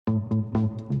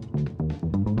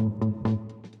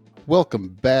Welcome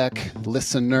back,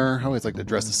 listener. I always like to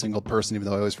address a single person, even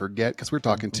though I always forget, because we're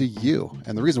talking to you.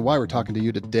 And the reason why we're talking to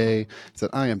you today is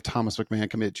that I am Thomas McMahon,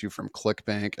 coming at you from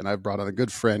ClickBank, and I've brought on a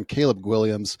good friend, Caleb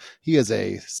Guilliams. He is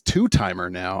a two-timer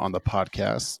now on the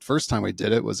podcast. First time we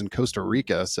did it was in Costa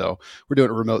Rica, so we're doing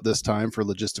it remote this time for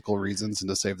logistical reasons and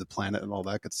to save the planet and all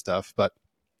that good stuff. But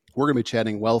we're going to be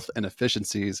chatting wealth and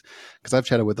efficiencies because I've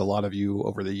chatted with a lot of you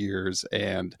over the years,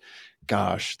 and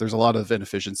gosh, there's a lot of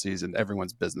inefficiencies in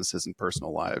everyone's businesses and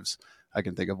personal lives. I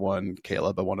can think of one,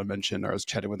 Caleb, I want to mention. I was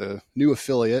chatting with a new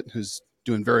affiliate who's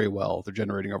doing very well. They're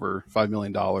generating over $5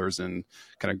 million in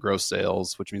kind of gross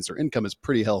sales, which means their income is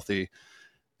pretty healthy.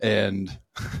 And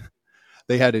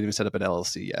they hadn't even set up an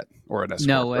LLC yet or an S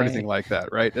corp or anything like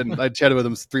that, right? And I chatted with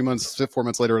him 3 months, 4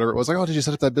 months later, whatever it was. Like, oh, did you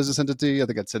set up that business entity? I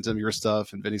think I'd sent him your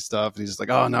stuff and Vinny's stuff, and he's just like,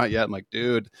 oh, not yet. I'm like,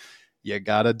 dude, you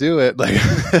gotta do it. Like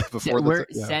before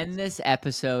send this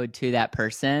episode to that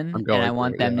person, and I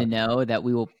want them to know that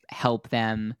we will help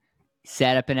them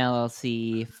set up an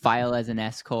LLC, file as an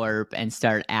S corp, and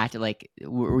start acting like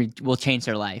we'll change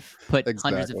their life, put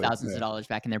hundreds of thousands of dollars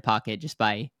back in their pocket just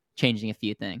by changing a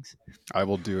few things. I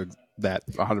will do that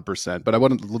 100%. But I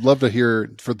would love to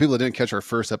hear, for the people that didn't catch our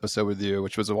first episode with you,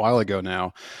 which was a while ago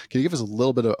now, can you give us a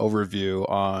little bit of overview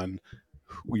on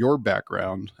your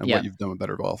background and what you've done with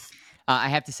BetterWealth? I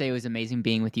have to say it was amazing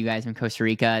being with you guys in Costa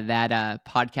Rica. That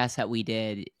podcast that we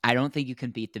did, I don't think you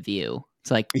can beat the view.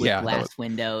 It's like with glass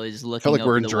windows looking over the water. I felt like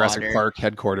we're in Jurassic Park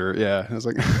headquarters. Yeah, it was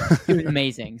like it was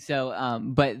amazing. So,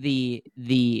 but the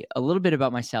a little bit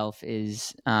about myself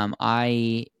is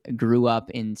I grew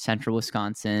up in central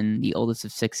Wisconsin, the oldest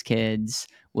of 6 kids,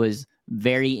 was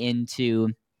very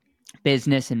into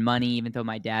business and money. Even though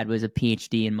my dad was a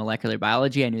PhD in molecular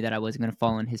biology, I knew that I wasn't going to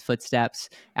follow in his footsteps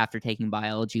after taking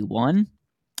biology 1.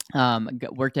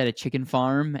 Worked at a chicken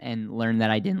farm and learned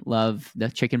that I didn't love the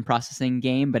chicken processing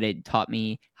game, but it taught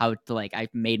me how to, I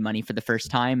made money for the first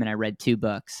time, and I read 2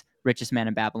 books, Richest Man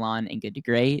in Babylon and Good to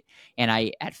Great. And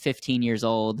I, at 15 years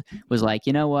old, was like,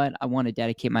 you know what? I want to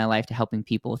dedicate my life to helping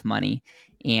people with money,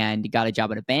 and got a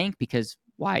job at a bank because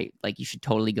why? Like, you should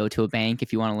totally go to a bank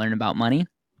if you want to learn about money.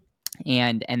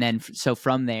 And then, so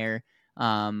from there,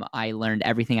 I learned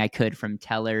everything I could, from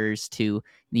tellers to,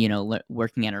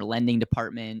 working at our lending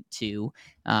department to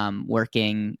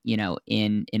working,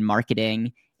 in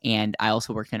marketing. And I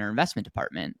also worked in our investment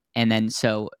department. And then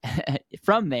so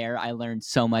from there, I learned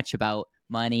so much about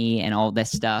money and all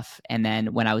this stuff. And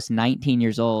then when I was 19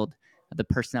 years old, the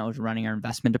person that was running our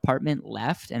investment department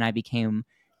left, and I became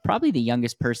probably the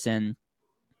youngest person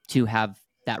to have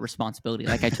that responsibility.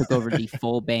 Like, I took over the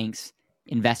full bank's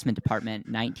investment department,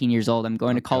 19 years old. I'm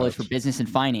going to college for business and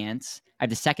finance. I have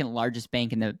the second largest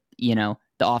bank in the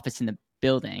office in the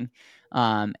building.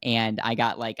 And I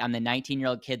got I'm the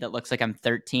 19-year-old kid that looks like I'm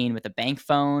 13 with a bank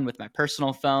phone, with my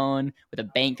personal phone, with a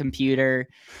bank computer.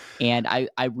 And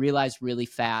I realized really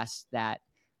fast that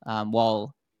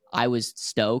while I was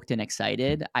stoked and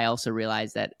excited, I also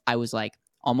realized that I was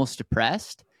almost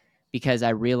depressed, because I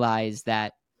realized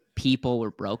that people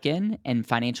were broken, and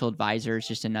financial advisor is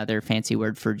just another fancy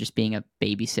word for just being a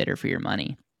babysitter for your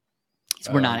money.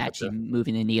 So we're not actually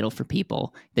moving the needle for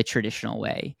people the traditional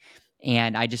way.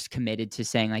 And I just committed to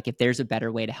saying, if there's a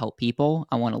better way to help people,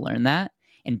 I want to learn that.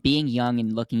 And being young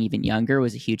and looking even younger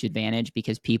was a huge advantage,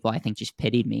 because people, I think, just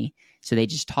pitied me. So they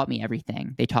just taught me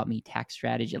everything. They taught me tax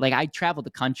strategy. I traveled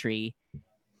the country,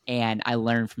 and I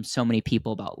learned from so many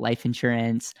people about life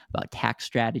insurance, about tax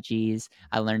strategies.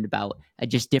 I learned about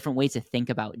just different ways to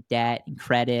think about debt and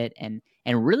credit, and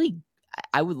really,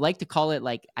 I would like to call it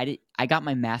I got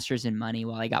my master's in money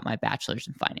while I got my bachelor's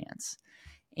in finance.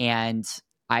 And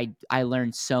I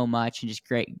learned so much, and just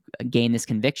gained this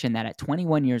conviction that at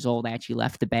 21 years old, I actually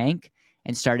left the bank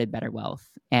and started BetterWealth.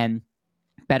 And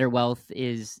BetterWealth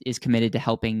is committed to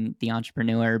helping the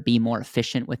entrepreneur be more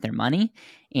efficient with their money.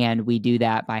 And we do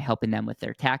that by helping them with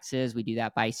their taxes. We do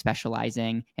that by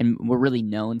specializing. And we're really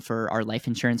known for our life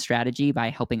insurance strategy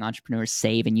by helping entrepreneurs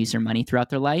save and use their money throughout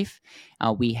their life.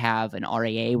 We have an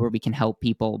RAA where we can help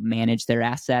people manage their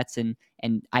assets. And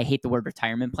I hate the word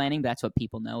retirement planning, but that's what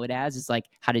people know it as, is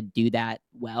how to do that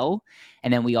well.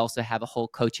 And then we also have a whole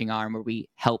coaching arm where we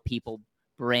help people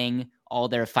bring all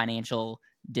their financial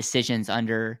decisions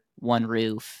under one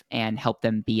roof and help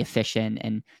them be efficient.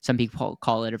 And some people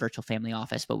call it a virtual family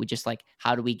office, but we just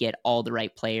how do we get all the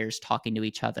right players talking to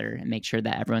each other and make sure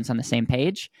that everyone's on the same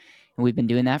page? And we've been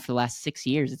doing that for the last 6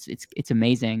 years. It's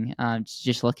amazing.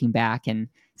 Just looking back and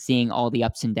seeing all the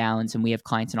ups and downs. And we have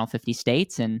clients in all 50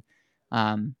 states. And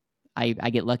I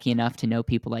get lucky enough to know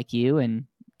people like you and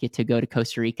get to go to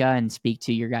Costa Rica and speak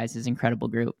to your guys' incredible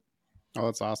group. Oh,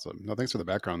 that's awesome. No, thanks for the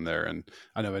background there. And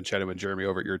I know I've been chatting with Jeremy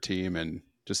over at your team and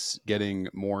just getting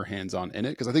more hands on in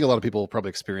it. Cause I think a lot of people probably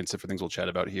experience different things we'll chat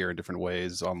about here in different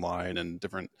ways online and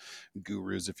different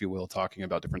gurus, if you will, talking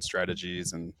about different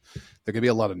strategies. And there can be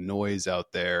a lot of noise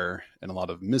out there and a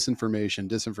lot of misinformation,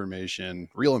 disinformation,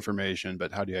 real information.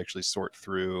 But how do you actually sort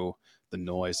through the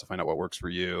noise to find out what works for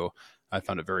you? I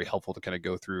found it very helpful to kind of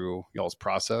go through y'all's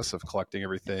process of collecting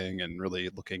everything and really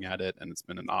looking at it. And it's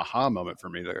been an aha moment for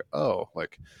me to, oh,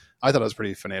 like I thought I was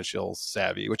pretty financial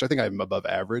savvy, which I think I'm above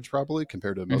average probably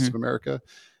compared to most Mm-hmm. of America.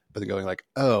 But then going like,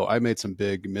 oh, I made some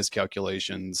big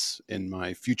miscalculations in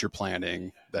my future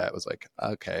planning that was like,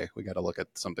 okay, we got to look at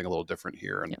something a little different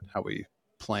here and Yep. how we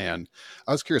plan.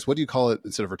 I was curious, what do you call it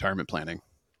instead of retirement planning?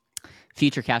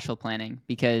 Future cash flow planning,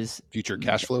 Future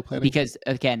cash flow planning? because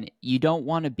again, you don't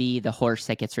want to be the horse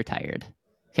that gets retired.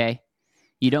 Okay.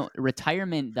 You don't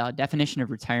retirement. The definition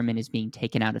of retirement is being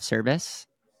taken out of service.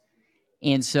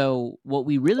 And so what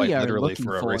we really Quite are literally looking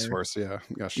for a for, racehorse. Yeah.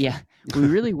 Gosh. yeah, we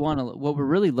really want to, what we're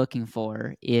really looking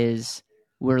for is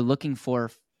we're looking for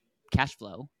cash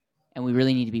flow, and we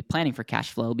really need to be planning for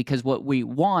cash flow, because what we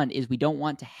want is we don't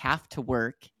want to have to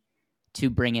work to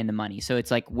bring in the money. So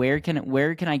it's like, where can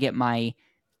I get my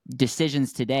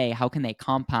decisions today? How can they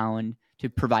compound to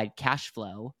provide cash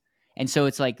flow? And so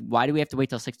it's like, why do we have to wait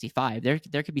till 65?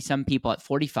 There could be some people at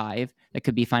 45 that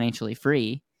could be financially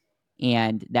free,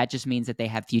 and that just means that they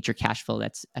have future cash flow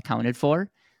that's accounted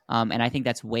for. And I think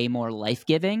that's way more life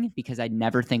giving, because I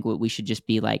never think we should just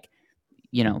be like,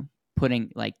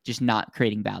 putting like just not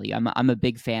creating value. I'm a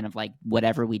big fan of like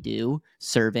whatever we do,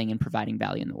 serving and providing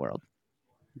value in the world.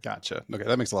 Gotcha. Okay.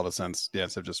 That makes a lot of sense. Yeah.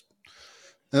 So just,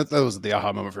 that was the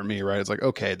aha moment for me, right? It's like,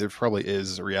 okay, there probably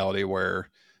is a reality where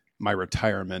my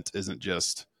retirement isn't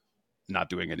just not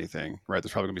doing anything, right?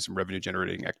 There's probably gonna be some revenue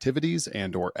generating activities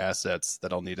and or assets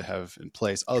that I'll need to have in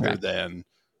place other Correct. than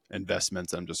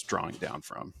investments I'm just drawing down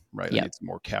from, right? I Yep. need some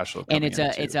more cash flow And coming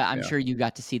in too. I'm Yeah. sure you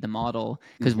got to see the model,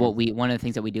 because Mm-hmm. one of the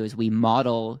things that we do is we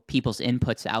model people's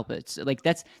inputs to outputs. Like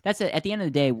at the end of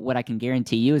the day, what I can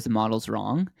guarantee you is the model's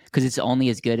wrong, because it's only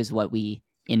as good as what we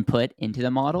input into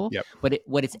the model. Yep. But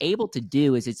what it's able to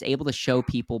do is it's able to show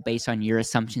people based on your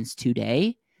assumptions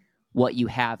today what you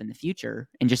have in the future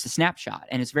in just a snapshot.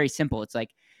 And it's very simple. It's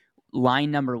like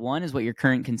line number one is what you're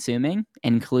current consuming,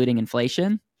 including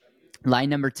inflation. Line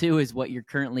number two is what you're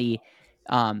currently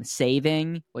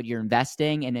saving, what you're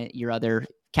investing, and your other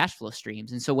cash flow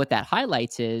streams. And so what that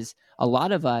highlights is a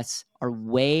lot of us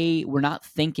we're not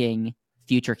thinking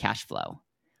future cash flow.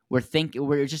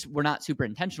 We're not super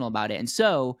intentional about it. And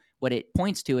so what it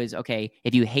points to is, okay,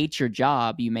 if you hate your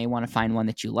job, you may want to find one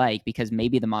that you like, because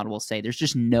maybe the model will say there's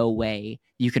just no way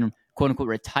you can quote unquote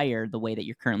retire the way that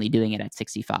you're currently doing it at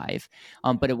 65.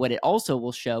 But what it also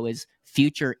will show is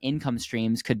future income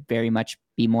streams could very much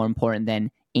be more important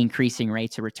than increasing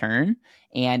rates of return.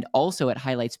 And also it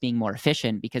highlights being more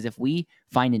efficient, because if we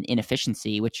find an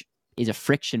inefficiency, which is a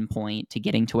friction point to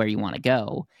getting to where you want to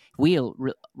go, we'll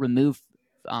remove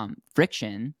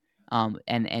friction,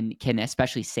 and can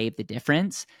especially save the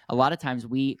difference. A lot of times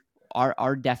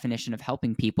our definition of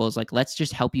helping people is like, let's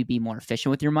just help you be more efficient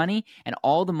with your money, and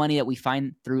all the money that we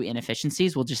find through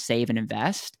inefficiencies we'll just save and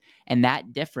invest, and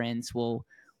that difference will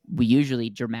we usually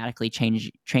dramatically change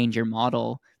your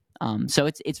model. So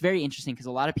it's very interesting, because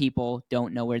a lot of people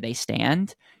don't know where they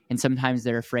stand, and sometimes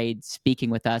they're afraid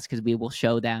speaking with us, because we will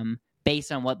show them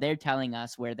based on what they're telling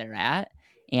us where they're at,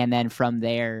 and then from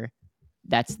there,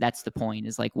 that's the point,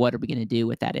 is like, what are we going to do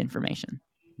with that information?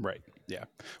 Right. Yeah.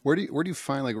 Where do you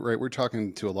find, like, right? We're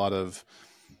talking to a lot of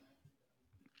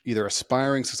either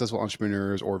aspiring successful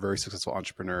entrepreneurs or very successful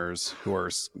entrepreneurs who are,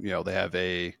 they have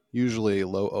a usually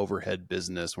low overhead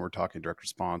business. When we're talking direct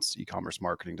response, e-commerce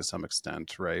marketing to some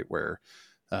extent, right? Where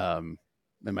it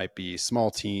might be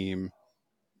small team,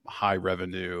 high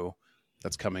revenue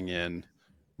that's coming in,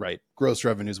 right? Gross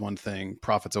revenue is one thing.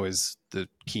 Profit's always the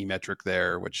key metric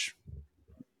there, which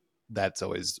that's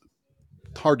always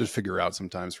hard to figure out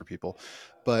sometimes for people.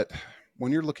 But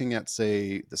when you're looking at,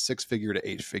 say, the 6-figure to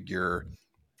 8-figure,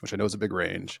 which I know is a big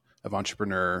range of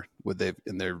entrepreneur, they've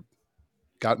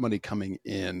got money coming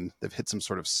in, they've hit some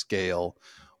sort of scale.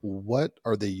 What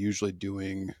are they usually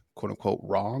doing, quote unquote,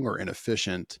 wrong or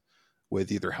inefficient with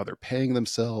either how they're paying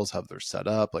themselves, how they're set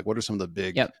up? Like, what are some of the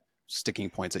big Yep. sticking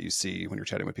points that you see when you're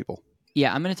chatting with people?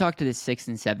 Yeah, I'm going to talk to the 6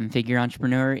 and 7-figure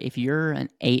entrepreneur. If you're an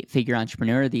 8-figure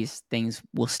entrepreneur, these things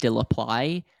will still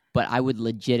apply, but I would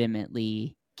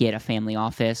legitimately get a family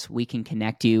office. We can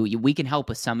connect you. We can help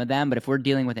with some of them, but if we're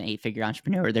dealing with an 8-figure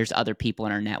entrepreneur, there's other people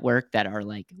in our network that are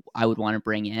like, I would want to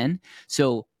bring in.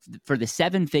 So for the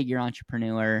 7-figure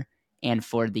entrepreneur, and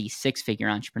for the six-figure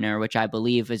entrepreneur, which I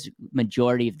believe is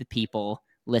majority of the people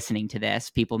listening to this,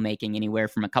 people making anywhere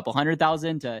from a couple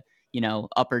 $100,000 to,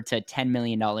 upward to $10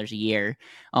 million a year.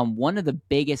 One of the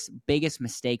biggest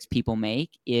mistakes people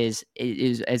make is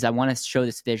I want to show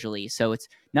this visually. So it's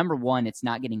number one, it's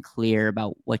not getting clear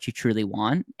about what you truly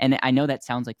want. And I know that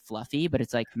sounds like fluffy, but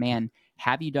it's like, man,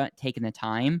 have you taken the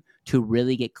time to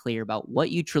really get clear about what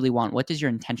you truly want? What does your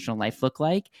intentional life look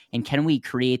like? And can we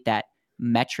create that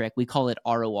metric? We call it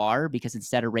ROR because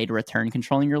instead of rate of return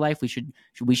controlling your life, we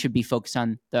should be focused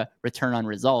on the return on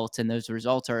results, and those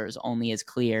results are only as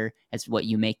clear as what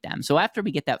you make them. So after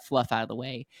we get that fluff out of the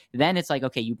way, then it's like,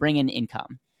 okay, you bring in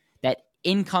income. That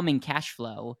incoming cash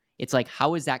flow, it's like,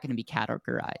 how is that going to be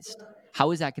categorized?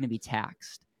 How is that going to be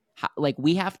taxed?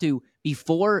 We have to,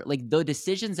 before, like, the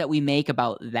decisions that we make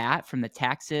about that, from the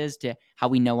taxes to how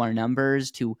we know our numbers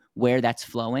to where that's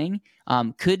flowing,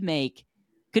 could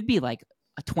be like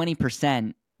a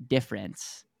 20%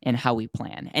 difference in how we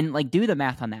plan. And like, do the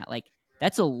math on that. Like,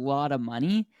 that's a lot of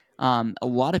money. A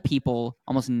lot of people,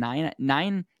 almost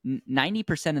 90%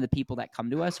 of the people that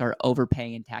come to us are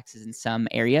overpaying in taxes in some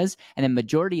areas. And the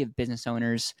majority of business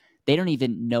owners, they don't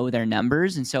even know their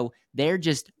numbers. And so they're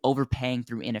just overpaying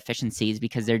through inefficiencies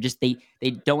because they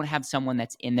don't have someone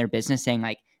that's in their business saying,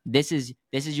 like, this is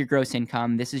your gross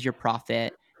income, this is your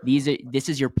profit, this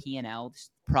is your P&L,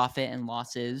 profit and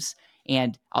losses.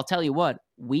 And I'll tell you what,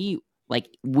 we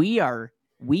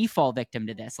fall victim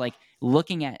to this. Like,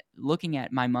 looking at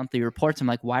my monthly reports, I'm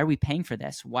like, why are we paying for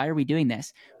this? Why are we doing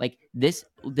this? Like, this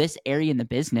area in the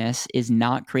business is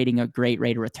not creating a great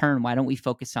rate of return. Why don't we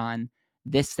focus on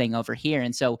this thing over here?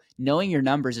 And so knowing your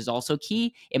numbers is also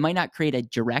key. It might not create a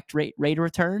direct rate of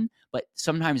return, but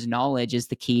sometimes knowledge is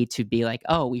the key to be like,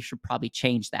 oh, we should probably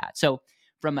change that. So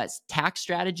from a tax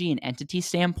strategy and entity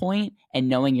standpoint and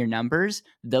knowing your numbers,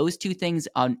 those two things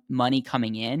on money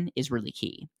coming in is really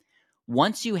key.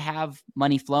 Once you have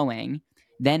money flowing,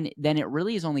 then it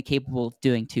really is only capable of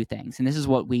doing two things. And this is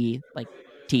what we like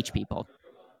teach people.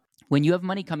 When you have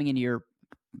money coming into your,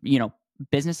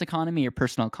 business economy or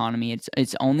personal economy,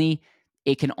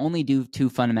 it can only do two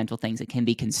fundamental things. It can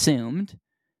be consumed,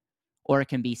 or it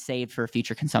can be saved for a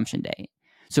future consumption date.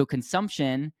 So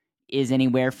consumption is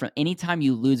anywhere from, anytime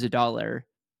you lose $1,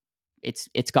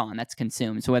 it's gone. That's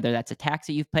consumed. So whether that's a tax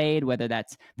that you've paid, whether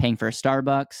that's paying for a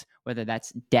Starbucks, whether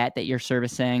that's debt that you're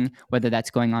servicing, whether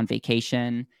that's going on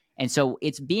vacation. And so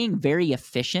it's being very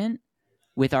efficient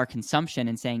with our consumption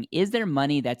and saying, is there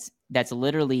money that's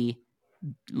literally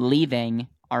leaving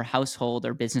our household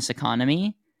or business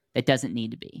economy that doesn't need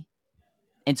to be?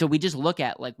 And so we just look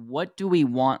at, like, what do we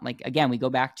want? Like, again, we go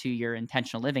back to your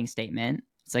intentional living statement.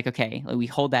 It's like, okay, we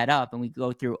hold that up and we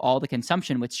go through all the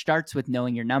consumption, which starts with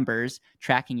knowing your numbers,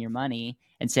 tracking your money,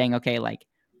 and saying, okay, like,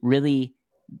 really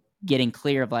getting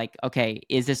clear of, like, okay,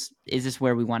 is this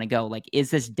where we want to go? Like, is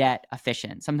this debt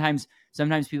efficient? Sometimes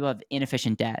people have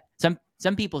inefficient debt.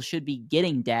 Some people should be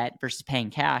getting debt versus paying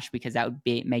cash because that would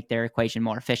make their equation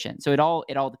more efficient. So it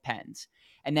all depends.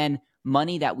 And then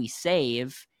money that we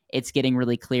save, it's getting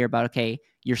really clear about, okay,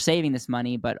 you're saving this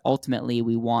money, but ultimately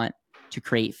we want to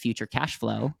create future cash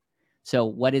flow. So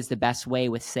what is the best way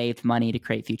with saved money to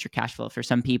create future cash flow? For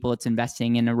some people, it's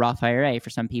investing in a Roth IRA. For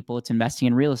some people, it's investing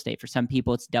in real estate. For some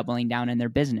people, it's doubling down in their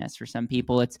business. For some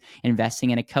people, it's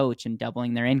investing in a coach and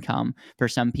doubling their income. For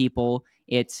some people,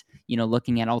 it's,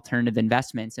 looking at alternative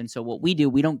investments. And so what we do,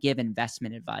 we don't give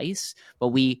investment advice, but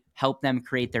we help them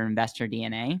create their investor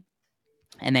DNA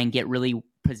and then get really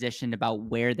positioned about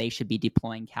where they should be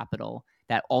deploying capital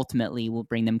that ultimately will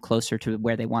bring them closer to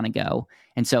where they want to go.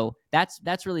 And so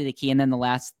that's really the key. And then the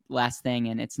last thing,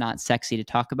 and it's not sexy to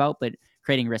talk about, but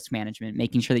creating risk management,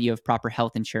 making sure that you have proper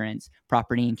health insurance,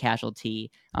 property and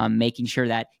casualty, making sure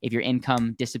that if your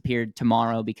income disappeared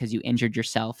tomorrow because you injured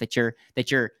yourself, that you're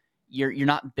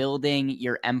not building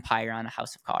your empire on a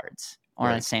house of cards or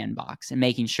on a sandbox, and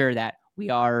making sure that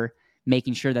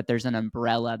there's an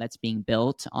umbrella that's being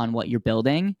built on what you're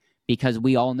building, because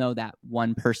we all know that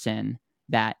one person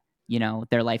that,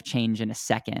 their life changed in a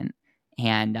second,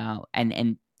 and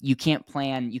you can't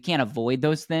avoid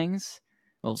those things.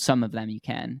 Well, some of them you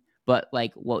can, but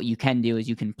like, what you can do is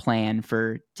you can plan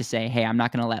to say, hey, I'm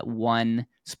not going to let one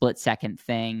split second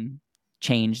thing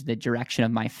change the direction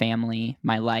of my family,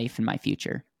 my life, and my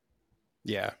future.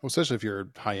 Yeah, well, especially if you're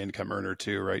a high income earner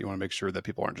too, right? You want to make sure that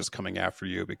people aren't just coming after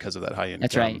you because of that high income.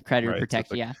 That's right. Creditor right? protect.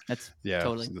 So Yeah, that's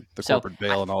totally. So the corporate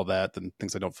bail and all that, and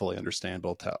things I don't fully understand,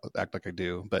 but I'll act like I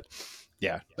do. But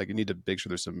yeah, like, you need to make sure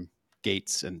there's some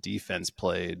gates and defense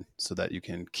played so that you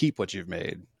can keep what you've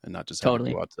made and not just have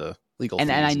to go out to legal fees.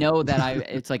 And I know that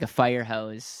it's like a fire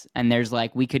hose, and there's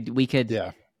like, we could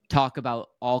yeah. talk about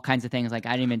all kinds of things. Like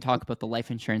I didn't even talk about the life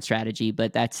insurance strategy,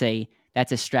 but that's a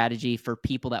strategy for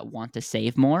people that want to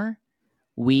save more.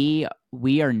 We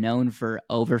are known for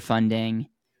overfunding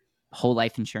whole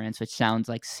life insurance, which sounds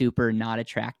like super not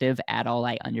attractive at all.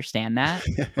 I understand that.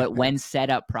 But when set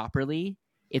up properly,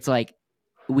 it's like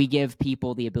we give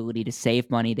people the ability to save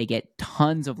money. They get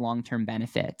tons of long-term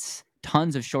benefits,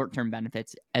 tons of short-term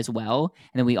benefits as well.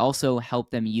 And then we also help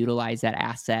them utilize that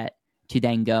asset to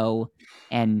then go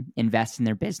and invest in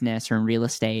their business or in real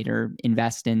estate or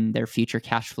invest in their future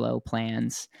cash flow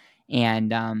plans.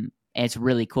 And it's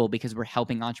really cool because we're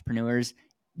helping entrepreneurs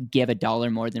give a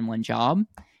dollar more than one job.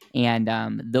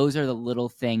 And those are the little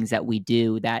things that we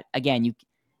do that, again, you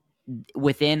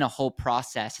within a whole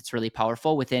process, it's really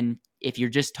powerful. Within, if you're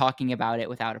just talking about it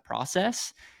without a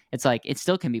process, it's like it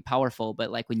still can be powerful.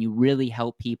 But like when you really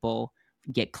help people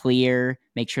get clear,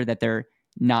 make sure that they're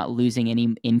not losing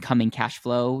any incoming cash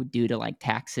flow due to like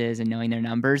taxes and knowing their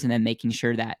numbers, and then making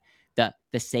sure that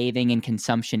the saving and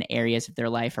consumption areas of their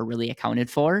life are really accounted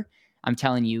for. I'm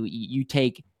telling you,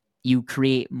 you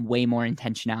create way more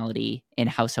intentionality in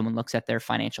how someone looks at their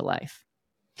financial life.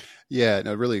 Yeah,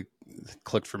 no, it really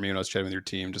clicked for me when I was chatting with your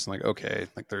team. Just like, okay,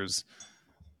 like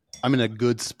I'm in a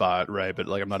good spot, right? But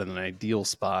like I'm not in an ideal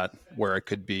spot where I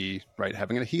could be, right,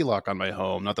 having a HELOC on my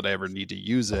home. Not that I ever need to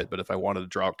use it, but if I wanted to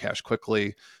draw out cash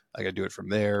quickly, I could do it from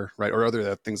there, right? Or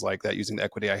other things like that, using the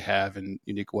equity I have in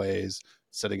unique ways,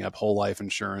 setting up whole life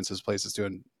insurance as places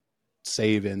to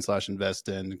save in / invest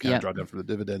in, kind of Yep. draw down from the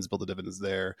dividends, build the dividends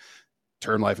there.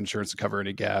 Term life insurance to cover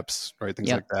any gaps, right?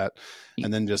 Things like that.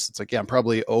 And then just, it's like, yeah, I'm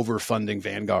probably overfunding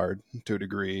Vanguard to a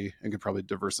degree and could probably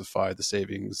diversify the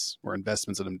savings or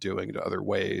investments that I'm doing into other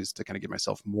ways to kind of give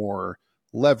myself more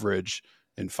leverage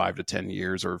in 5 to 10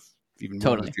 years or even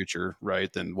more in the future,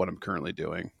 right, than what I'm currently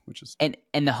doing, which is. And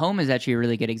the home is actually a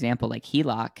really good example. Like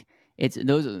HELOC,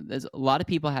 there's a lot of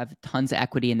people have tons of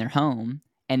equity in their home,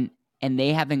 and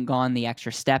they haven't gone the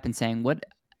extra step in saying,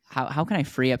 how can I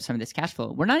free up some of this cash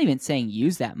flow? We're not even saying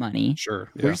use that money.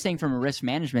 Sure. Yeah. We're just saying from a risk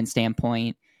management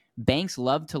standpoint, banks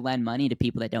love to lend money to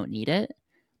people that don't need it.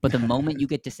 But the moment you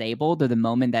get disabled or the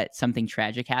moment that something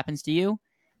tragic happens to you,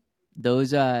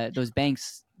 those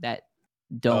banks that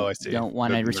don't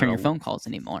want to return your phone calls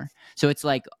anymore. So it's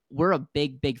like we're a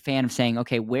big fan of saying,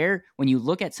 okay, when you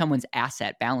look at someone's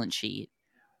asset balance sheet,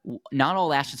 not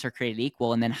all assets are created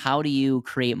equal. And then how do you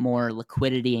create more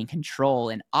liquidity and control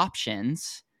and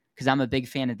options? Because I'm a big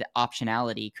fan of the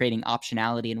optionality, creating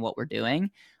optionality in what we're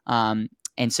doing. And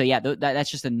so, yeah,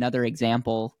 that's just another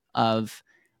example of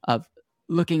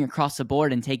looking across the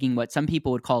board and taking what some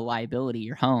people would call a liability,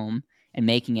 your home, and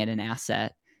making it an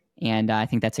asset. And I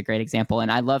think that's a great example.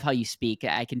 And I love how you speak.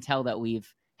 I can tell that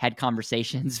we've had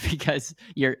conversations because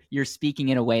you're speaking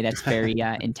in a way that's very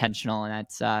intentional. And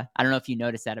that's I don't know if you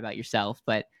noticed that about yourself,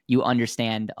 but you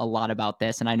understand a lot about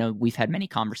this. And I know we've had many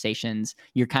conversations.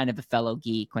 You're kind of a fellow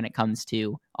geek when it comes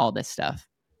to all this stuff.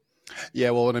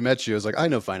 Yeah, well, when I met you, I was like, I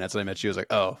know finance. And I met you, I was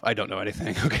like, oh, I don't know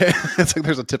anything. Okay. It's like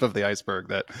there's a tip of the iceberg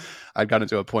that I'd gotten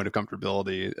to a point of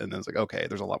comfortability. And then it's like, okay,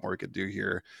 there's a lot more we could do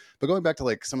here. But going back to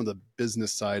like some of the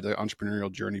business side, the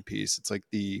entrepreneurial journey piece, it's like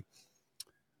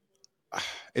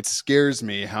it scares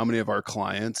me how many of our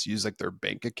clients use like their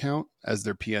bank account as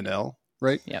their P&L,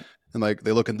 right? Yeah. And like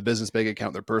they look in the business bank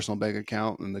account, their personal bank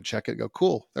account, and they check it and go,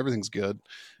 cool, everything's good.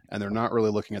 And they're not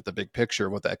really looking at the big picture,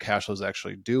 what that cash flow is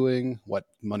actually doing, what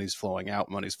money's flowing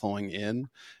out, money's flowing in,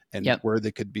 and where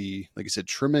they could be, like you said,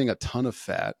 trimming a ton of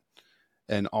fat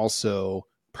and also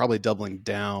probably doubling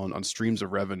down on streams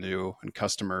of revenue and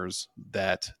customers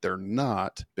that they're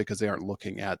not, because they aren't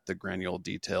looking at the granular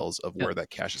details of where that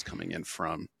cash is coming in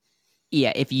from.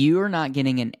 Yeah. If you are not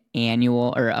getting an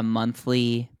annual or a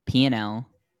monthly P&L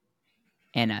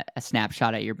and a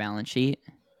snapshot at your balance sheet,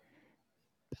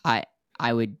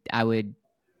 I would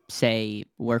say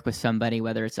work with somebody,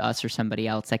 whether it's us or somebody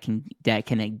else that can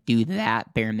do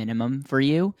that bare minimum for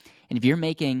you. And if you're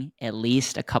making at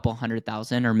least a couple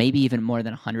 100,000 or maybe even more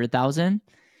than 100,000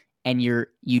 and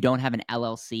you don't have an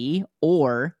LLC,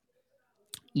 or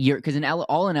because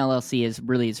all an LLC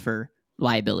is for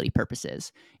liability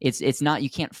purposes. It's not, you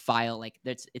can't file like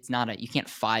that's, it's not a, you can't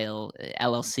file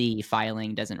LLC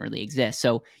filing doesn't really exist.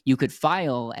 So you could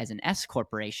file as an S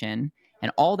corporation,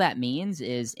 and all that means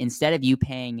is instead of you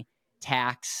paying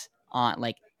tax on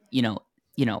like,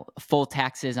 full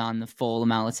taxes on the full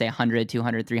amount, let's say 100,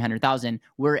 200, 300,000,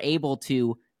 we're able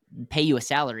to pay you a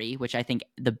salary, which I think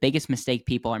the biggest mistake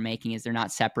people are making is they're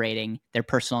not separating their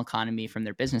personal economy from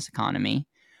their business economy.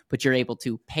 But you're able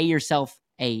to pay yourself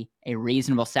a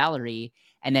reasonable salary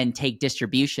and then take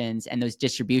distributions, and those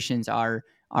distributions are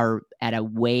at a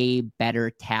way better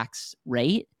tax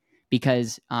rate.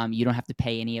 because you don't have to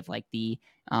pay any of like the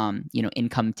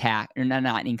income tax, or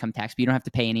not income tax, but you don't have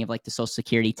to pay any of like the Social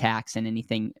Security tax and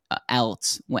anything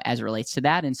else as it relates to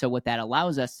that. And so what that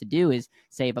allows us to do is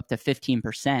save up to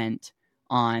 15%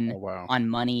 on Oh, wow.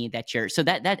 money that you're, so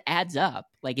that adds up.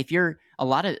 Like if you're a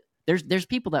lot of, there's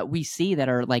people that we see that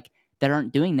are like, that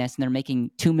aren't doing this and they're making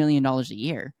 $2 million a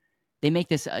year. They make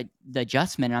this the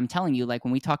adjustment. And I'm telling you, like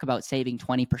when we talk about saving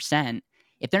 20%,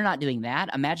 if they're not doing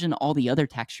that, imagine all the other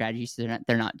tax strategies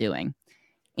they're not doing.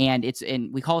 And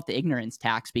we call it the ignorance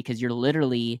tax, because you're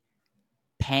literally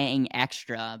paying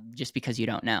extra just because you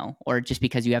don't know, or just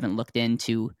because you haven't looked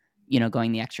into,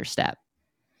 going the extra step.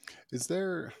 Is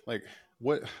there like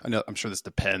what I know, I'm sure this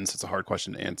depends. It's a hard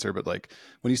question to answer, but like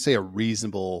when you say a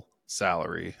reasonable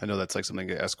salary, I know that's like something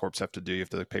that S corps have to do. You have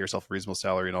to like pay yourself a reasonable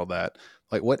salary and all that.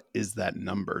 Like, what is that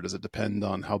number? Does it depend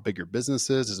on how big your business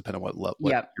is? Does it depend on what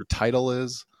your title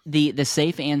is? The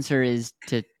safe answer is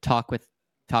to talk with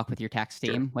your tax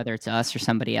team, whether it's us or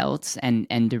somebody else,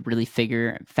 and to really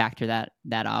factor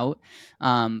that out.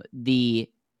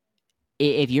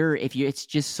 If you're it's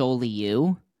just solely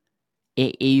you,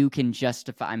 you can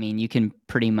justify. I mean, you can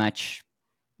pretty much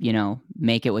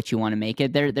make it what you want to make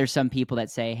it. There's some people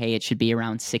that say, hey, it should be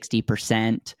around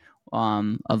 60%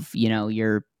 of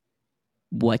your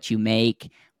what you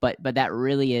make, but that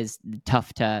really is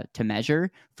tough to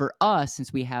measure for us,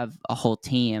 since we have a whole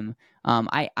team.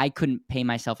 I couldn't pay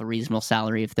myself a reasonable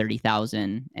salary of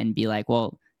 30,000 and be like,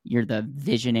 well, you're the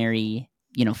visionary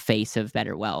face of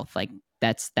BetterWealth. Like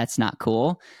that's not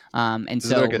cool. And Is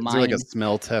so there like a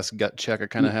smell test, gut check it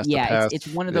kind of has to yeah, pass? it's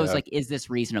one of those like, is this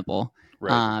reasonable?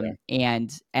 Right. Okay.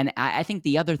 And I think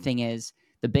the other thing is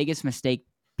the biggest mistake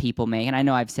people make, and I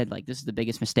know I've said like this is the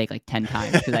biggest mistake like 10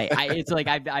 times, because it's like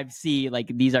I've see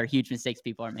like these are huge mistakes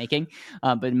people are making,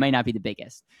 but it might not be the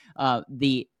biggest.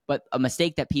 But a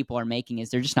mistake that people are making is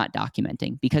they're just not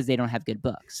documenting, because they don't have good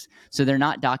books. So they're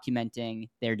not documenting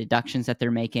their deductions that they're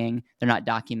making. They're not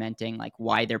documenting like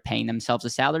why they're paying themselves a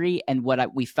salary. And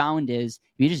what we found is,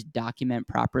 if you just document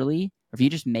properly, or if you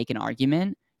just make an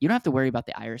argument, you don't have to worry about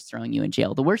the IRS throwing you in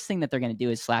jail. The worst thing that they're going to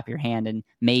do is slap your hand and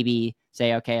maybe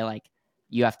say, okay, like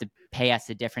you have to pay us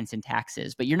the difference in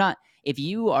taxes. But you're not, if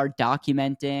you are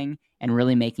documenting and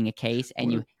really making a case,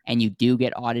 and you do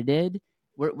get audited,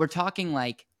 we're talking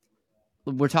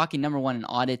number one, an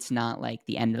audit's not like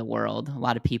the end of the world. A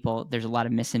lot of people, there's a lot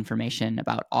of misinformation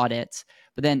about audits.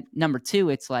 But then number two,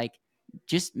 it's like,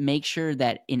 just make sure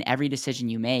that in every decision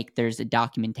you make, there's a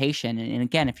documentation. And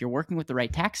again, if you're working with the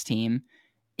right tax team,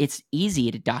 it's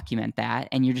easy to document that.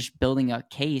 And you're just building a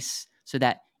case so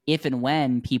that if and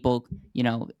when people,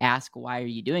 ask, why are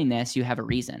you doing this? You have a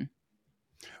reason.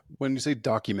 When you say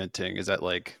documenting, is that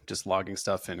like just logging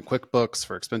stuff in QuickBooks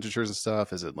for expenditures and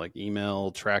stuff? Is it like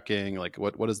email tracking? Like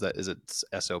what is that? Is it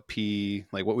SOP?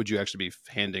 Like what would you actually be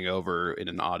handing over in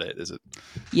an audit? Is it?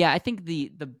 Yeah, I think the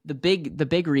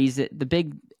big reason, the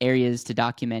big areas to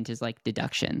document is like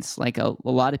deductions. Like a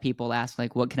lot of people ask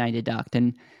like, what can I deduct?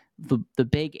 And the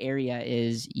big area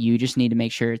is you just need to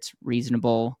make sure it's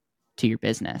reasonable to your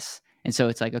business. And so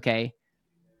it's like, okay,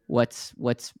 what's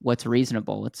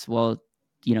reasonable? It's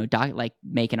like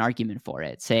make an argument for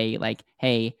it. Say like,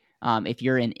 hey, if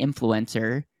you're an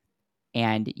influencer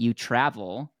and you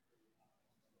travel,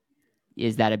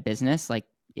 is that a business? Like,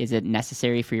 is it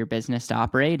necessary for your business to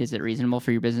operate? Is it reasonable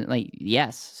for your business? Like,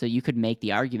 yes. So you could make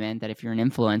the argument that if you're an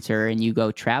influencer and you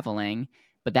go traveling,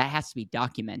 but that has to be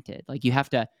documented. Like you have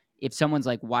to, if someone's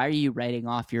like, why are you writing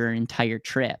off your entire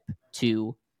trip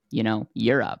to,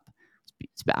 Europe?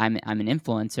 I'm an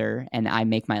influencer and I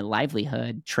make my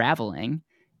livelihood traveling.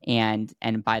 And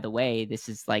by the way, this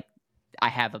is like, I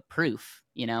have a proof,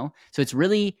 So it's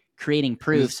really creating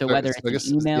proof. So whether it's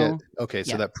an email. Yeah, okay.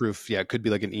 So that proof, it could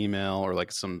be like an email or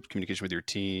like some communication with your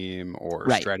team or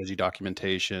strategy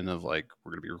documentation of like,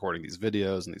 we're going to be recording these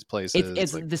videos in these places.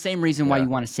 It's like, the same reason why you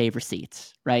want to save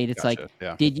receipts, right? It's like,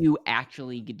 did you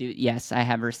actually do? Yes, I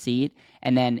have a receipt.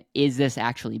 And then is this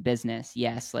actually business?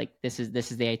 Yes. Like this is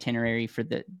the itinerary for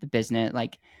the business.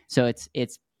 Like, so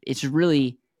it's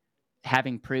really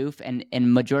having proof, and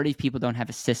majority of people don't have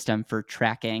a system for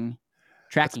tracking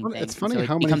things. It's funny so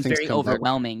how it many becomes things very come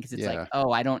overwhelming, because it's like,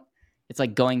 oh, I don't, it's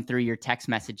like going through your text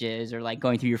messages or like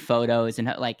going through your photos,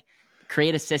 and like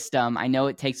create a system. I know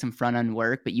it takes some front end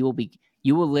work, but you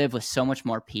will live with so much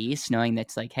more peace knowing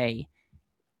that's like, hey,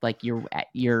 like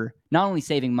you're not only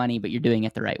saving money, but you're doing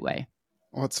it the right way.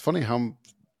 Well, it's funny how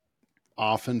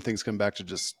often things come back to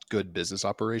just good business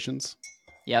operations.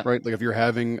 Yep. right? Like if you're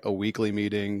having a weekly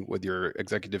meeting with your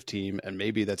executive team, and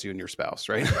maybe that's you and your spouse,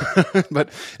 right? But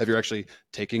if you're actually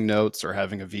taking notes or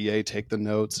having a VA take the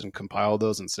notes and compile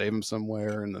those and save them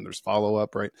somewhere, and then there's follow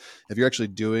up, right? If you're actually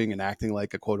doing and acting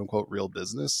like a quote unquote real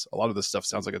business, a lot of this stuff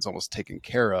sounds like it's almost taken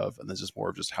care of. And this is more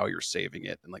of just how you're saving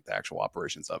it and like the actual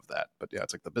operations of that. But yeah,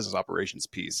 it's like the business operations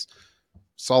piece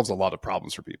solves a lot of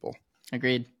problems for people.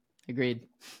 Agreed.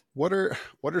 What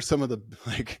are some of the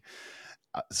like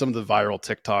some of the viral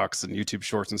TikToks and YouTube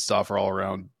shorts and stuff are all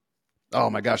around, oh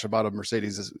my gosh, I bought a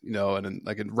Mercedes, and then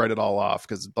I can write it all off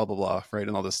because blah blah blah, right?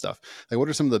 And all this stuff. Like, what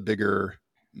are some of the bigger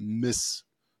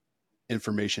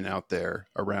misinformation out there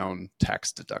around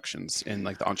tax deductions in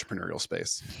like the entrepreneurial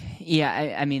space?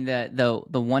 Yeah, I mean the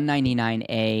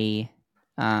 199A,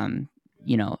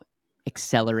 you know,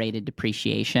 accelerated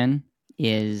depreciation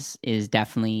is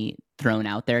definitely thrown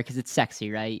out there because it's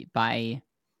sexy, right? Buy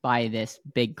this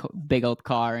big old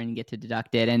car and get to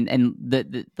deduct it, and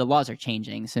the laws are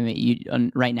changing. So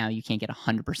right now you can't get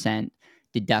 100%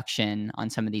 deduction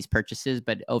on some of these purchases,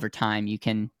 but over time you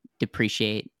can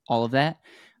depreciate all of that.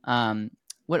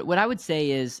 What I would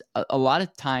say is a lot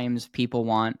of times people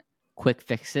want quick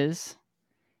fixes,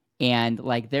 and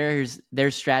like there's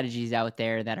strategies out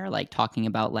there that are like talking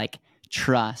about like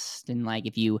trust, and like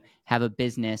if you have a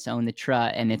business, own the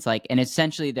trust, and it's like, and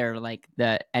essentially they're like,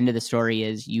 the end of the story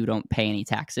is you don't pay any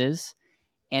taxes.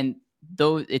 And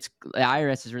though it's, the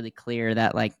IRS is really clear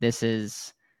that like this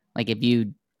is like, if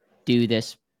you do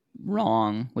this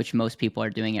wrong, which most people are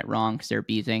doing it wrong because they're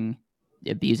abusing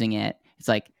it. It's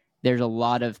like there's a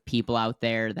lot of people out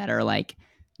there that are like,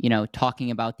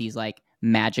 talking about these like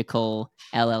magical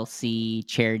LLC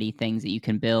charity things that you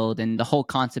can build, and the whole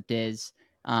concept is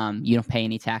you don't pay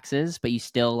any taxes, but you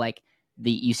still like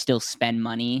you still spend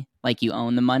money like you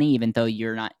own the money, even though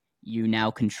you now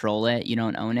control it, you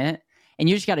don't own it. And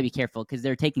you just got to be careful because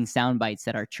they're taking sound bites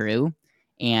that are true,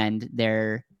 and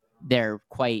they're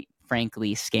quite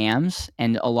frankly scams.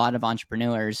 And a lot of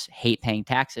entrepreneurs hate paying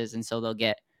taxes, and so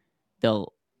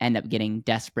they'll end up getting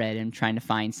desperate and trying to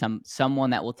find someone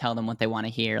that will tell them what they want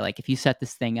to hear. Like, if you set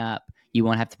this thing up, you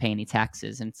won't have to pay any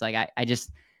taxes. And it's like, I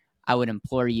would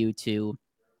implore you to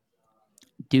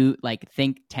do, like,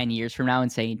 think 10 years from now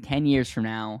and say, 10 years from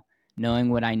now, knowing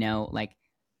what I know, like,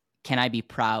 can I be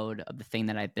proud of the thing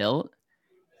that I built?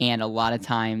 And a lot of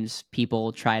times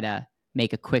people try to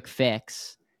make a quick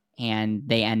fix, and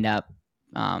they end up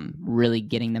really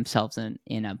getting themselves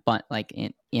in a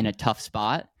tough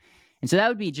spot. And so that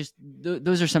would be just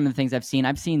those are some of the things I've seen.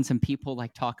 I've seen some people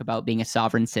like talk about being a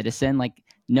sovereign citizen, like,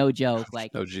 no joke,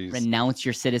 like, Oh geez, renounce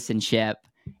your citizenship,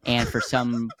 and for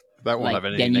some, that won't like, have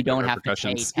any then you negative don't have to pay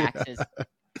repercussions. taxes.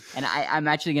 And I'm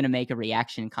actually going to make a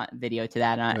reaction video to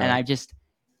that, and Yeah.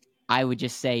 I would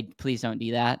just say, please don't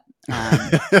do that.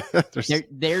 There's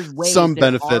There's ways, some there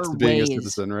benefits are to being a ways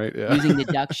citizen, right? Yeah. using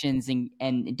deductions and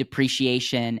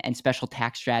depreciation and special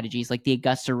tax strategies. Like the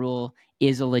Augusta rule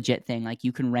is a legit thing. Like,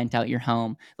 you can rent out your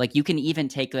home. Like, you can even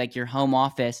take like your home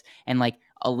office and like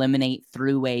eliminate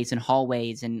throughways and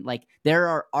hallways. And like,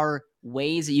 there are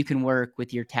ways that you can work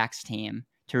with your tax team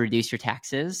to reduce your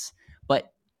taxes,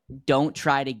 but don't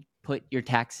try to put your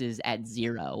taxes at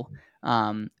zero.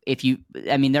 If you,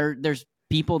 I mean, there's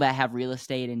people that have real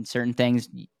estate and certain things,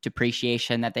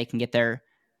 depreciation, that they can get their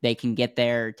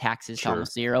taxes to Sure.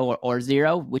 almost zero or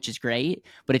zero, which is great.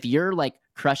 But if you're like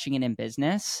crushing it in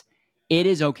business, it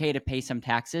is okay to pay some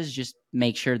taxes. Just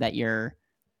make sure that you're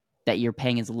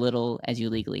paying as little as you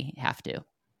legally have to.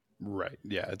 Right.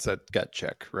 Yeah. It's that gut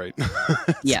check, right?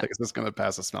 It's Yeah, like, is this going to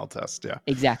pass a smell test? Yeah.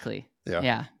 exactly. Yeah.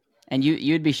 Yeah. And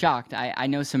you'd be shocked. I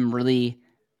know some really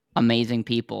amazing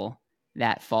people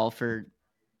that fall for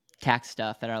tax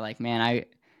stuff that are like, man,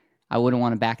 I wouldn't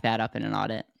want to back that up in an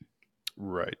audit.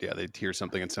 Right. Yeah. They hear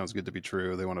something and sounds good to be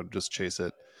true. They want to just chase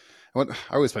it. What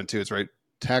I always find too is, right,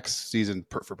 tax season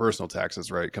for personal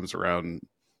taxes, right, comes around,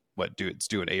 it's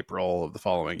due in April of the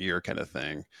following year kind of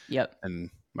thing. Yep. And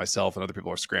myself and other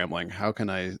people are scrambling. How can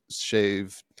I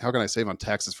save on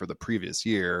taxes for the previous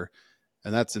year?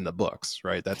 And that's in the books,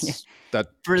 right? That's that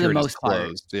For the period is most part.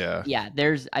 closed. Yeah. Yeah.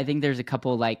 I think there's a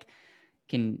couple like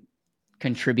can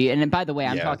contribute. And by the way,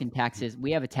 I'm Yeah. talking taxes.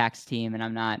 We have a tax team,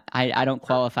 and I don't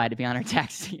qualify to be on our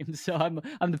tax team. So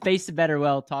I'm the face of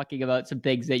BetterWealth, talking about some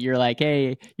things that you're like,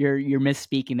 hey, you're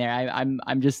misspeaking there.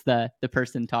 I'm just the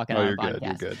person talking Oh, on a you're good.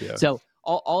 You're podcast. good. Yeah. So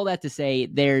all that to say,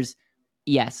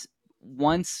 yes,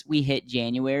 once we hit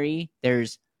January,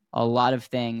 there's a lot of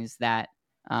things that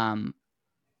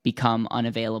become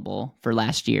unavailable for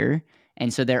last year.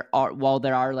 And so while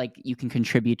there are like, you can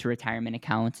contribute to retirement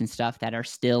accounts and stuff that are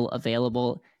still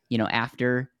available,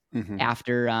 after Mm-hmm.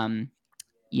 after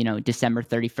December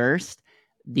 31st,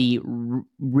 the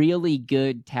really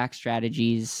good tax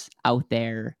strategies out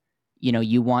there,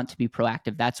 you want to be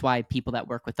proactive. That's why people that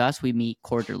work with us, we meet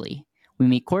quarterly.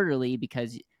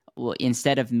 Because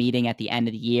instead of meeting at the end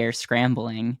of the year,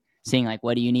 scrambling, seeing like,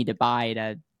 what do you need to buy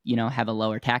to, have a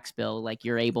lower tax bill? Like,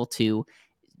 you're able to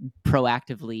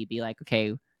proactively be like,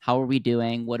 okay, how are we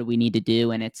doing? What do we need to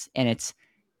do? And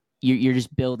you're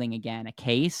just building, again, a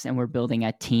case, and we're building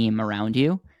a team around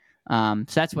you. So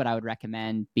that's what I would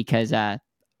recommend, because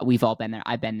we've all been there.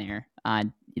 I've been there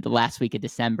on the last week of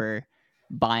December,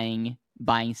 buying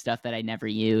stuff that I never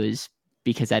use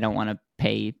because I don't want to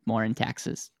pay more in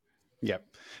taxes. Yep.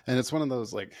 And it's one of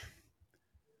those, like,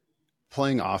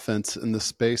 playing offense in this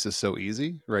space is so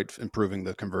easy, right? Improving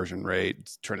the conversion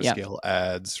rate, trying to scale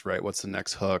ads, right? What's the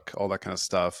next hook, all that kind of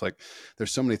stuff. Like,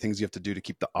 there's so many things you have to do to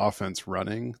keep the offense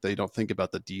running that you don't think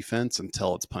about the defense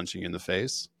until it's punching you in the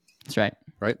face. That's right.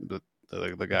 Right.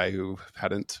 The guy who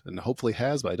hadn't, and hopefully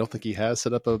has, but I don't think he has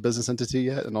set up a business entity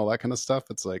yet and all that kind of stuff.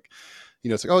 It's like,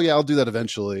 it's like, oh yeah, I'll do that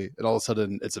eventually. And all of a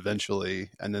sudden it's eventually,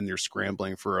 and then you're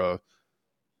scrambling for a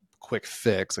quick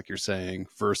fix, like you're saying,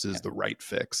 versus the right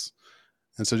fix.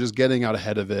 And so just getting out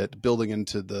ahead of it, building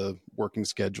into the working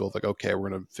schedule of like, okay, we're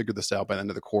going to figure this out by the end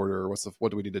of the quarter.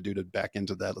 What do we need to do to back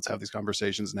into that? Let's have these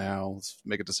conversations now. Let's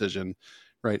make a decision,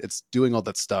 right? It's doing all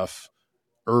that stuff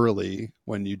early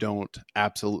when you don't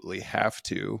absolutely have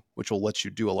to, which will let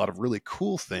you do a lot of really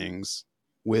cool things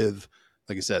with,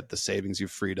 like you said, the savings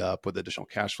you've freed up, with additional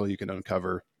cash flow you can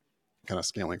uncover, kind of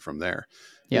scaling from there.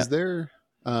 Yeah. Is there,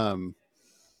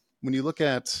 when you look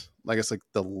at, I guess, like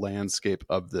the landscape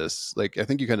of this, like, I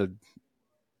think you kind of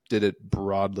did it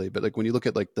broadly, but like when you look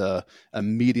at like the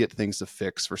immediate things to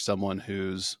fix for someone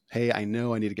who's, hey, I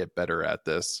know I need to get better at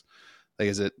this. Like,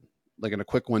 is it like, in a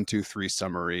quick 1, 2, 3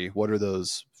 summary, what are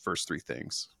those first 3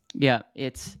 things? Yeah.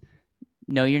 It's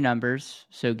know your numbers.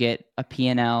 So get a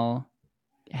P&L,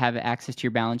 have access to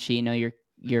your balance sheet, know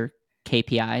your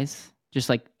KPIs, just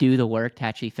like do the work to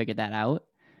actually figure that out.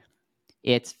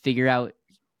 It's figure out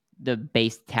the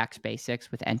tax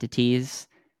basics with entities,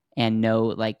 and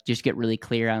just get really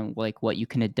clear on like what you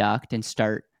can deduct and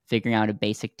start figuring out a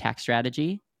basic tax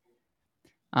strategy.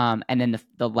 And then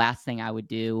the last thing I would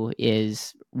do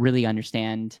is really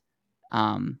understand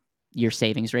your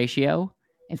savings ratio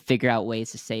and figure out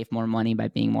ways to save more money by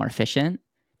being more efficient.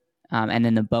 And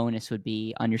then the bonus would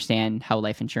be understand how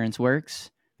life insurance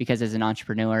works, because as an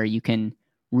entrepreneur, you can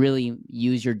really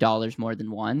use your dollars more than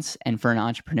once. And for an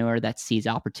entrepreneur that sees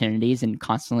opportunities and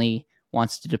constantly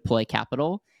wants to deploy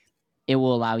capital, it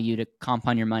will allow you to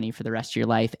compound your money for the rest of your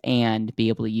life and be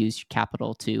able to use your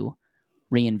capital to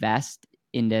reinvest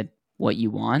into what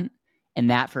you want. And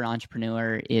that, for an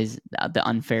entrepreneur, is the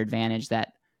unfair advantage,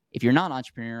 that if you're not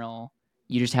entrepreneurial,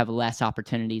 you just have less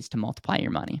opportunities to multiply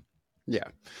your money. Yeah.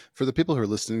 For the people who are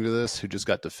listening to this who just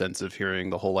got defensive hearing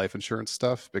the whole life insurance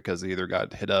stuff because they either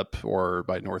got hit up or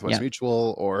by Northwest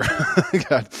Mutual, or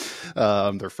got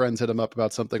their friends hit them up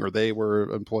about something, or they were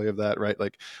an employee of that, right?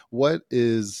 Like, what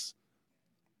is,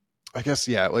 I guess,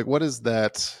 like, what is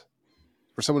that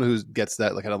for someone who gets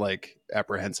that, like, kind of like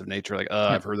apprehensive nature? Like,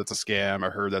 I've heard that's a scam. I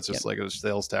heard that's just like a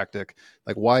sales tactic.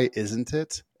 Like, why isn't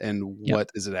it? And what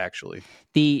is it actually?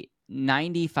 The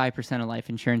 95% of life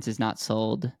insurance is not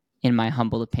sold, in my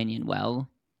humble opinion, well,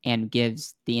 and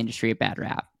gives the industry a bad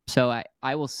rap. So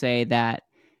I will say that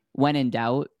when in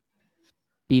doubt,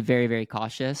 be very, very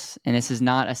cautious. And this is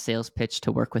not a sales pitch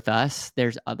to work with us.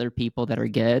 There's other people that are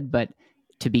good, but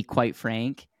to be quite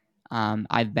frank,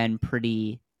 I've been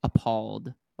pretty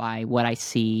appalled by what I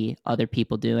see other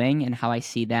people doing and how I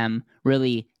see them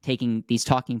really taking these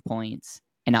talking points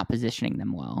and not positioning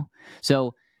them well.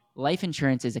 So life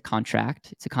insurance is a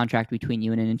contract. It's a contract between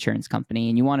you and an insurance company,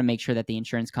 and you want to make sure that the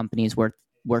insurance company is worth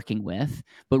working with.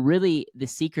 But really, the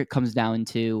secret comes down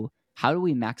to, how do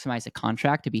we maximize a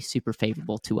contract to be super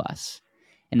favorable to us?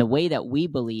 And the way that we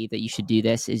believe that you should do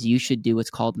this is you should do what's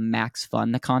called max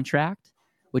fund the contract,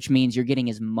 which means you're getting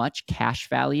as much cash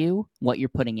value, what you're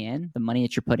putting in, the money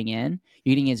that you're putting in,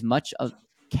 you're getting as much of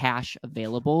cash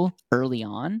available early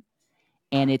on.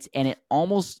 And it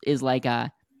almost is like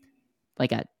a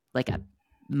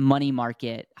money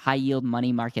market, high yield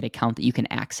money market account that you can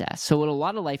access. So what a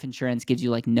lot of life insurance gives you,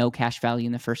 like, no cash value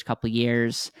in the first couple of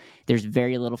years. There's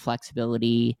very little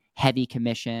flexibility, heavy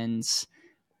commissions.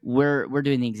 We're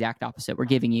doing the exact opposite. We're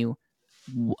giving you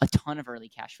a ton of early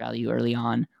cash value early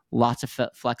on, lots of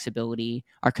flexibility.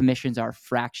 Our commissions are a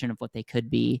fraction of what they could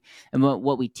be. And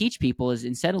what we teach people is,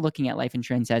 instead of looking at life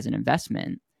insurance as an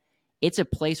investment, it's a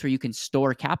place where you can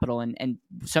store capital. And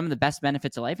some of the best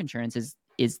benefits of life insurance is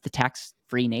is the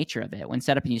tax-free nature of it. When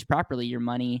set up and used properly, your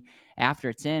money after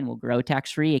it's in will grow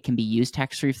tax-free. It can be used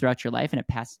tax-free throughout your life, and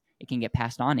it can get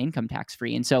passed on income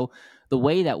tax-free. And so the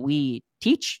way that we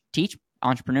teach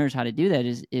entrepreneurs how to do that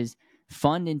is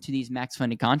fund into these max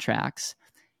funded contracts.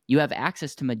 You have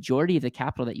access to majority of the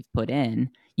capital that you've put in.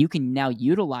 You can now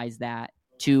utilize that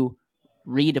to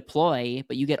redeploy,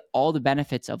 but you get all the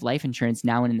benefits of life insurance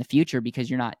now and in the future because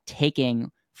you're not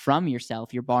taking from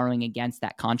yourself, you're borrowing against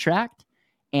that contract.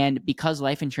 And because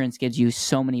life insurance gives you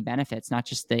so many benefits, not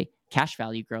just the cash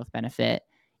value growth benefit,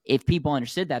 if people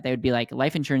understood that, they would be like,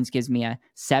 life insurance gives me a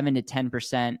 7 to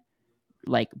 10%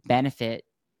 like benefit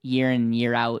year in,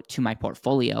 year out to my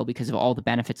portfolio because of all the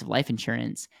benefits of life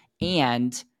insurance.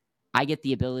 And I get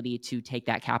the ability to take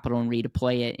that capital and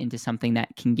redeploy it into something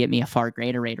that can get me a far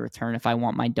greater rate of return if I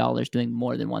want my dollars doing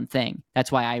more than one thing.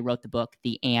 That's why I wrote the book,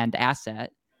 The And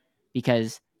Asset,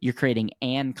 because you're creating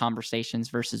and conversations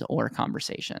versus or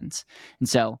conversations. And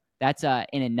so that's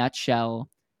in a nutshell.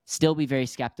 Still be very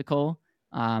skeptical.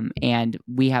 And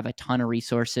we have a ton of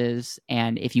resources.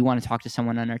 And if you want to talk to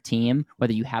someone on our team,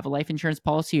 whether you have a life insurance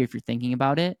policy or if you're thinking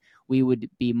about it, we would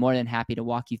be more than happy to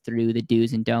walk you through the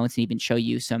do's and don'ts and even show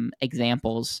you some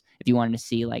examples if you wanted to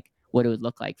see like what it would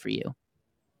look like for you.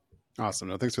 Awesome.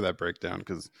 No, thanks for that breakdown.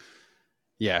 Because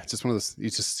yeah, it's just one of those, you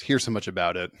just hear so much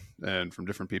about it and from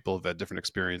different people who've had different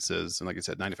experiences. And like you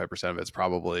said, 95% of it's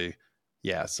probably,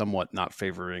 somewhat not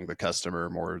favoring the customer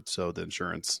more so the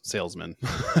insurance salesman.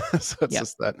 So it's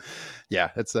just that,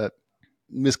 it's that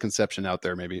misconception out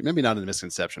there. Maybe not a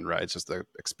misconception, right? It's just the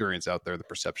experience out there. The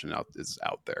perception is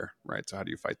out there, right? So how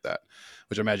do you fight that?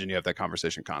 Which I imagine you have that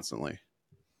conversation constantly.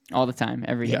 All the time,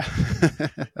 every day.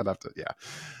 I'd have to,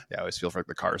 I always feel for like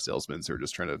the car salesmen who are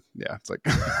just trying to, it's like,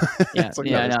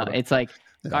 it's like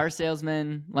car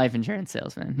salesman, life insurance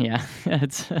salesman. Yeah.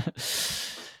 It's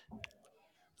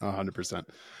 100%.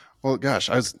 Well, gosh,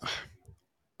 I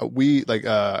want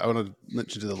to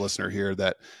mention to the listener here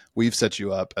that we've set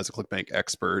you up as a ClickBank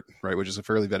expert, right? Which is a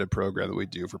fairly vetted program that we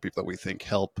do for people that we think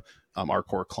help our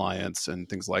core clients and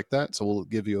things like that. So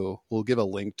we'll give a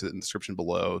link to the description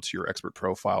below to your expert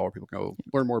profile where people can go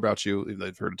learn more about you. Even though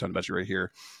they've heard a ton about you right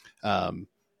here, and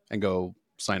go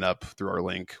sign up through our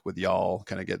link with y'all,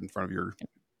 kind of get in front of your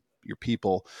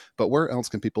people. But where else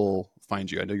can people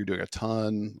find you? I know you're doing a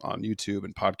ton on YouTube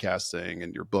and podcasting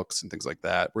and your books and things like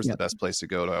that. Where's the best place to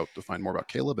go to find more about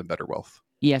Caleb and BetterWealth?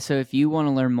 Yeah. So if you want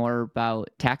to learn more about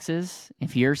taxes,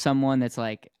 if you're someone that's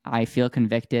like, I feel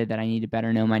convicted that I need to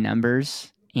better know my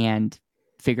numbers and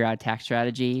figure out a tax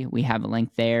strategy, we have a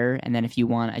link there. And then if you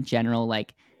want a general,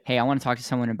 like, hey, I want to talk to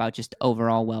someone about just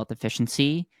overall wealth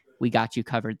efficiency, we got you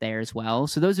covered there as well.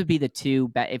 So those would be the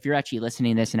two. If you're actually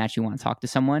listening to this and actually want to talk to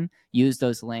someone, use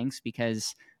those links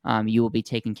because you will be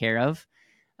taken care of.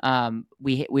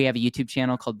 We have a YouTube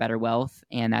channel called BetterWealth,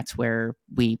 and that's where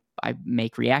I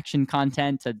make reaction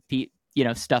content to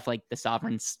stuff like the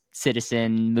sovereign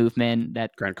citizen movement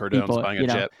that Grant Cardone's people, buying a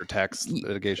jet for tax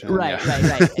litigation. Right.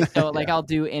 And so I'll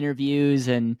do interviews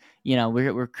and,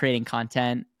 we're creating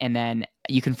content, and then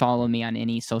you can follow me on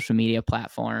any social media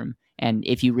platform. And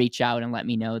if you reach out and let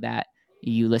me know that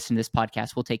you listen to this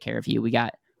podcast, we'll take care of you. We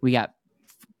got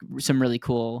some really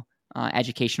cool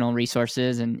educational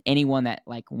resources, and anyone that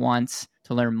like wants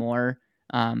to learn more,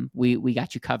 we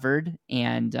got you covered,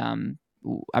 and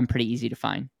I'm pretty easy to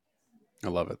find. I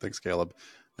love it. Thanks, Caleb.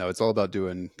 No, it's all about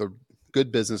doing the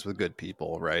good business with good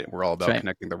people, right? We're all about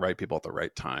connecting the right people at the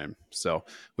right time. So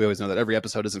we always know that every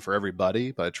episode isn't for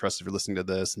everybody, but I trust if you're listening to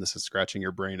this and this is scratching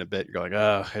your brain a bit, you're like,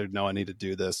 I know I need to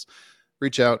do this.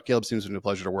 Reach out. Caleb seems to be a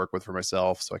pleasure to work with for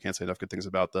myself, so I can't say enough good things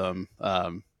about them.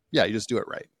 You just do it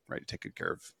right? You take good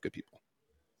care of good people.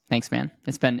 Thanks, man.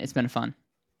 It's been fun.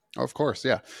 Oh, of course,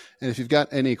 yeah. And if you've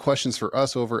got any questions for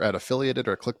us over at Affiliated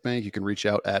or ClickBank, you can reach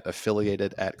out at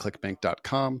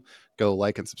affiliated@clickbank.com. Go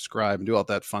like and subscribe and do all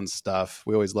that fun stuff.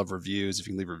 We always love reviews. If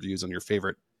you can leave reviews on your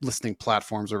favorite listening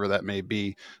platforms, wherever that may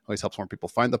be, always helps more people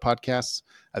find the podcasts.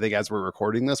 I think as we're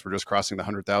recording this, we're just crossing the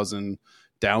 100,000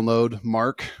 download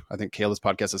mark. I think Caleb's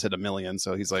podcast has hit 1 million.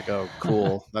 So he's like, oh,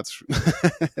 cool. That's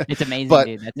it's amazing, but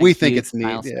dude. That's we think it's neat.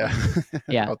 Milestone.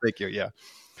 Yeah. Oh, thank you. Yeah.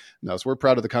 No, so we're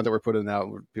proud of the content we're putting out.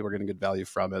 People are getting good value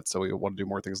from it. So we want to do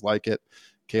more things like it.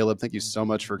 Caleb, thank you so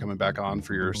much for coming back on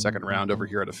for your second round over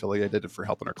here at Affiliated and for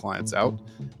helping our clients out.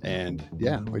 And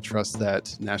we trust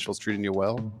that Nashville's treating you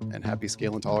well, and happy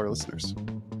scaling to all our listeners.